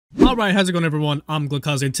Alright, how's it going everyone? I'm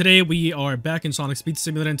Glucose, and today we are back in Sonic Speed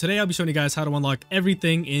Simulator, and today I'll be showing you guys how to unlock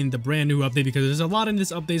everything in the brand new update, because there's a lot in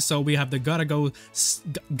this update. So we have the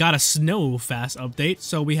Gotta Snow Fast update.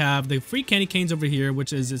 So we have the free candy canes over here,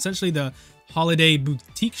 which is essentially the holiday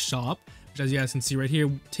boutique shop, which as you guys can see right here,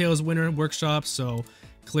 Tails Winter Workshop. So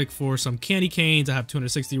click for some candy canes. I have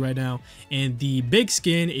 260 right now, and the big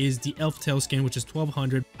skin is the elf tail skin, which is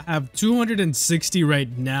 1200. I have 260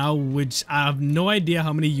 right now, which I have no idea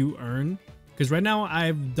how many you earn, because right now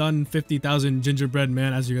I've done 50,000 gingerbread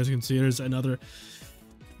man. As you guys can see, there's another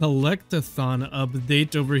collectathon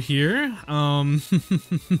update over here.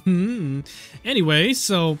 Anyway,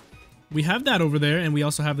 so we have that over there, and we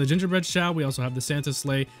also have the gingerbread chow, we also have the Santa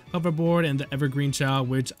sleigh hoverboard, and the evergreen chow,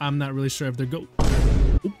 which I'm not really sure if they're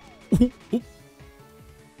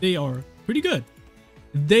they are pretty good.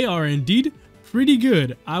 They are indeed pretty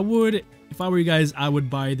good. If I were you guys, I would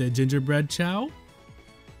buy the gingerbread chow,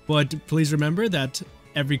 but please remember that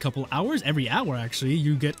every hour actually,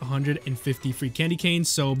 you get 150 free candy canes.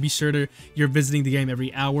 So be sure you're visiting the game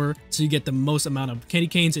every hour so you get the most amount of candy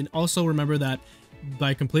canes. And also remember that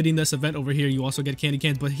by completing this event over here, you also get candy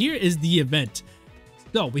canes. But here is the event.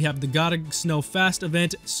 So we have the Gotta Snow Fast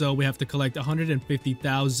event, so we have to collect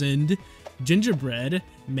 150,000 gingerbread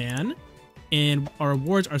man, and our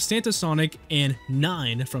awards are Santa Sonic and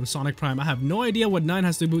 9 from Sonic Prime. I have no idea what 9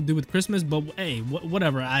 has to do with Christmas, but hey,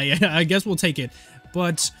 whatever, I guess we'll take it.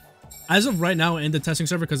 But as of right now in the testing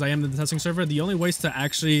server, because I am in the testing server, the only ways to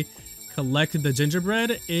actually collect the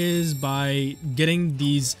gingerbread is by getting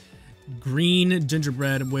these green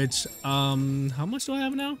gingerbread, which how much do I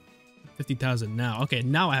have now? 50,000 now. Okay,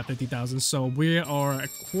 now I have 50,000. So we are a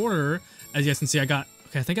quarter. As you guys can see, I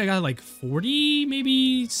think I got like 40,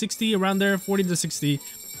 maybe 60, around there, 40 to 60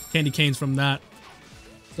 candy canes from that.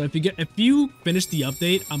 So if you finish the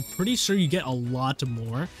update, I'm pretty sure you get a lot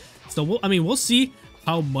more. So we'll see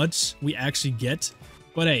how much we actually get.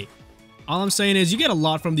 But hey, all I'm saying is you get a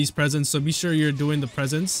lot from these presents, so be sure you're doing the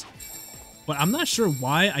presents. But I'm not sure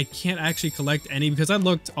why I can't actually collect any, because I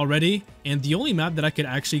looked already, and the only map that I could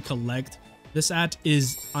actually collect this at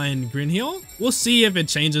is on Green Hill. We'll see if it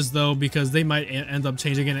changes though, because they might end up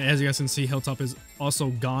changing it. As you guys can see, Hilltop is also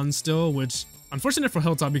gone still, which unfortunate for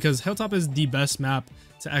Hilltop, because Hilltop is the best map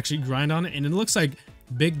to actually grind on. And it looks like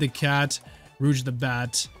Big the Cat, Rouge the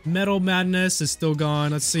Bat, Metal Madness is still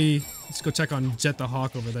gone. Let's see. Let's go check on Jet the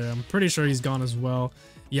Hawk over there. I'm pretty sure he's gone as well.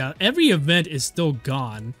 Yeah, every event is still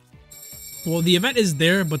gone. Well, the event is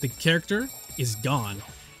there, but the character is gone.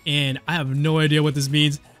 And I have no idea what this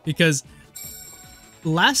means, because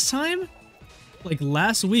last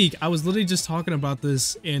week, I was literally just talking about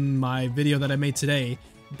this in my video that I made today,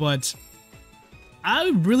 but I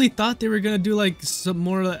really thought they were going to do like some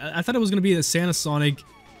more. I thought it was going to be the Santa Sonic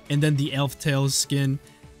and then the Elf Tails skin.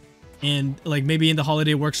 And like maybe in the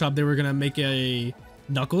holiday workshop, they were going to make a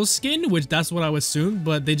Knuckles skin, which that's what I assumed,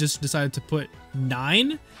 but they just decided to put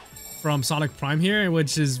 9 from Sonic Prime here,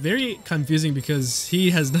 which is very confusing because he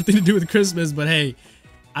has nothing to do with Christmas. But hey,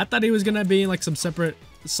 I thought he was gonna be in like some separate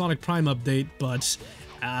Sonic Prime update, but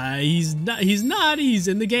he's not. He's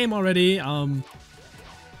in the game already. But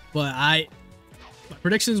my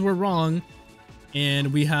predictions were wrong,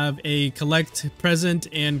 and we have a collect present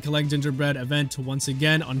and collect gingerbread event once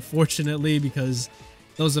again, unfortunately, because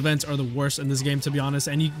those events are the worst in this game, to be honest.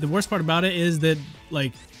 And the worst part about it is that,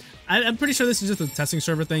 like, I'm pretty sure this is just a testing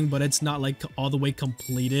server thing, but it's not like all the way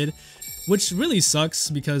completed, which really sucks,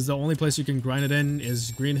 because the only place you can grind it in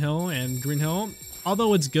is Green Hill. And Green Hill,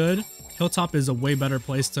 although it's good, Hilltop is a way better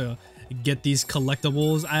place to get these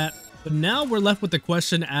collectibles at. But now we're left with the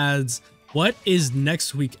question as, what is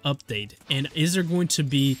next week update? And is there going to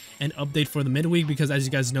be an update for the midweek? Because as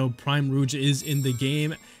you guys know, Prime Rouge is in the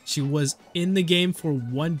game. She was in the game for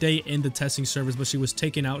 1 day in the testing servers, but she was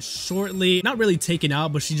taken out shortly. Not really taken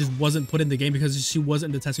out, but she just wasn't put in the game because she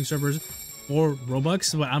wasn't in the testing servers for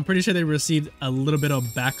Roblox. But I'm pretty sure they received a little bit of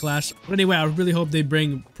backlash. But anyway, I really hope they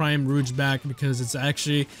bring Prime Rouge back, because it's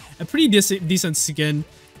actually a pretty decent skin.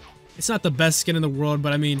 It's not the best skin in the world,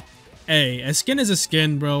 but I mean, hey, a skin is a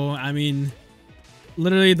skin, bro. I mean,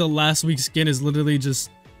 literally the last week's skin is literally just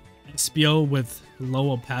Spio with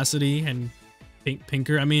low opacity and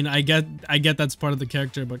pinker. I mean, I get that's part of the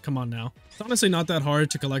character, but come on now. It's honestly not that hard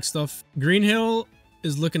to collect stuff. Green Hill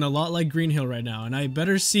is looking a lot like Green Hill right now, and I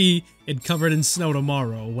better see it covered in snow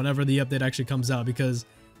tomorrow whenever the update actually comes out, because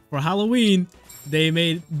for Halloween, they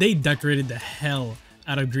decorated the hell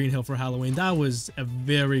out of Green Hill for Halloween. That was a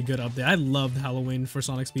very good update. I loved Halloween for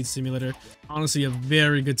Sonic Speed Simulator. Honestly, a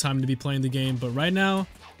very good time to be playing the game, but right now,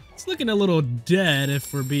 it's looking a little dead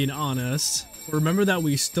if we're being honest. remember that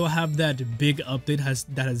we still have that big update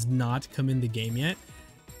that has not come in the game yet,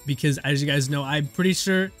 because as you guys know, I'm pretty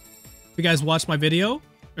sure if you guys watched my video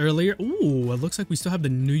earlier. Ooh, it looks like we still have the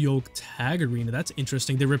New York tag arena. That's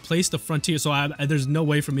interesting. They replaced the Frontier, so there's no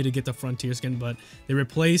way for me to get the Frontier skin, but they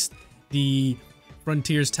replaced the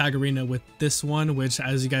Frontiers tag arena with this one, which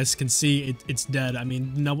as you guys can see, it's dead. I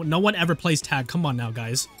mean, no one ever plays tag. Come on now,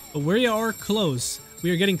 guys. But we are close.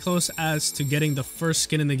 We are getting close as to getting the first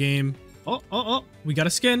skin in the game. Oh, we got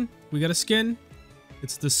a skin. We got a skin.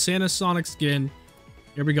 It's the Santa Sonic skin.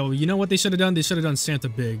 Here we go. You know what they should have done? They should have done Santa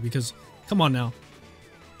Big, because come on now.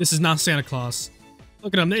 This is not Santa Claus.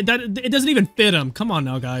 Look at him. It doesn't even fit him. Come on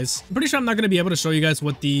now, guys. I'm pretty sure I'm not going to be able to show you guys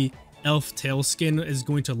what the elf tail skin is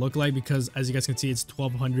going to look like, because as you guys can see, it's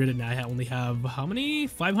 1200 and I only have how many?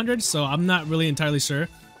 500. So I'm not really entirely sure.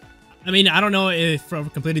 I mean, I don't know if from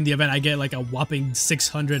completing the event I get like a whopping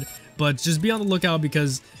 600, but just be on the lookout,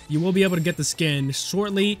 because you will be able to get the skin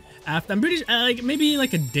shortly after. I'm pretty sure, like maybe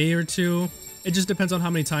like a day or two. It just depends on how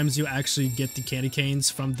many times you actually get the candy canes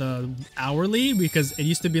from the hourly, because it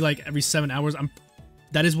used to be like every 7 hours.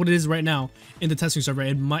 That is what it is right now in the testing server.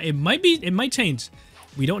 It might change.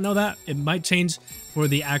 We don't know that. It might change for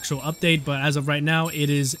the actual update, but as of right now, it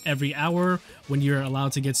is every hour when you're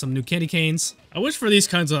allowed to get some new candy canes. I wish for these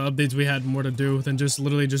kinds of updates we had more to do than just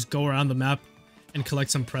literally just go around the map and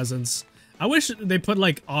collect some presents. I wish they put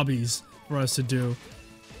like obbies for us to do.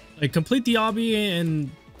 Like complete the obby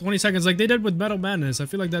in 20 seconds like they did with Metal Madness. I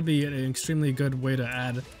feel like that'd be an extremely good way to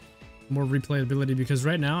add more replayability, because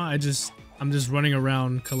right now I'm just running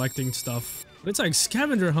around collecting stuff. But it's like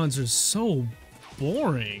scavenger hunts are so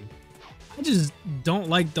boring. I just don't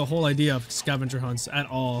like the whole idea of scavenger hunts at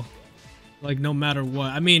all. Like no matter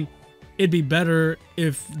what. I mean, it'd be better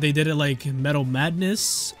if they did it like Metal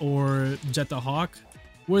Madness or Jet the Hawk,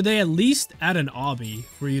 where they at least add an obby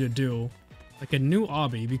for you to do. Like a new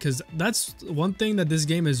obby, because that's one thing that this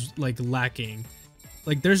game is like lacking.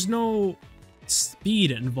 Like there's no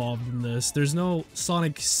speed involved in this. There's no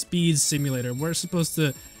Sonic Speed Simulator. We're supposed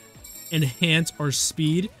to enhance our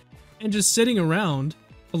speed, and just sitting around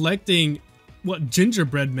collecting what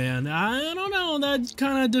gingerbread man. I don't know, that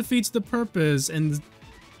kind of defeats the purpose, and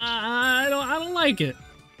I don't like it.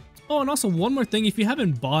 Oh, and also one more thing, if you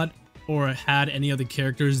haven't bought or had any of the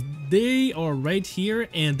characters, they are right here,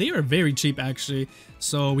 and they are very cheap actually.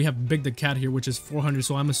 So we have Big the Cat here, which is 400,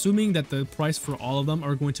 so I'm assuming that the price for all of them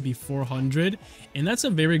are going to be 400, and that's a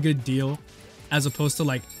very good deal as opposed to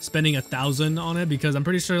like spending 1,000 on it, because I'm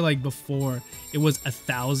pretty sure like before it was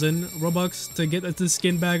 1,000 Robux to get the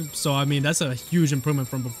skin back. So I mean, that's a huge improvement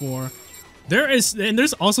from before.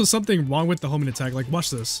 There's also something wrong with the homing attack. Like watch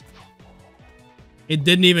this, it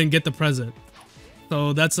didn't even get the present.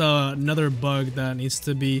 So that's another bug that needs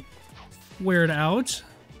to be squared out.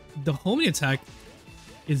 The homing attack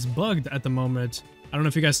is bugged at the moment. I don't know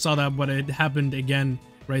if you guys saw that, but it happened again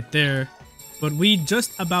right there. But we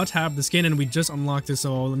just about have the skin, and we just unlocked it.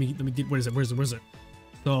 So let me get, where is it?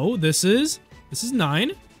 So this is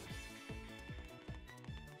 9.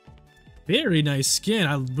 Very nice skin.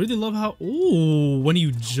 I really love how, ooh, when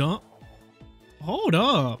you jump. Hold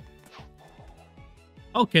up.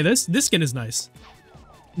 Okay, this skin is nice.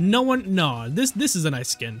 This is a nice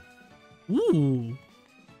skin. Ooh.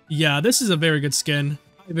 Yeah, this is a very good skin.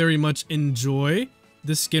 I very much enjoy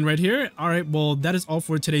this skin right here. Alright, well, that is all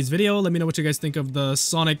for today's video. Let me know what you guys think of the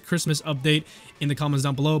Sonic Christmas update in the comments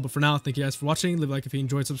down below. But for now, thank you guys for watching. Leave a like if you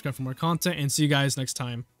enjoyed, subscribe for more content, and see you guys next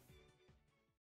time.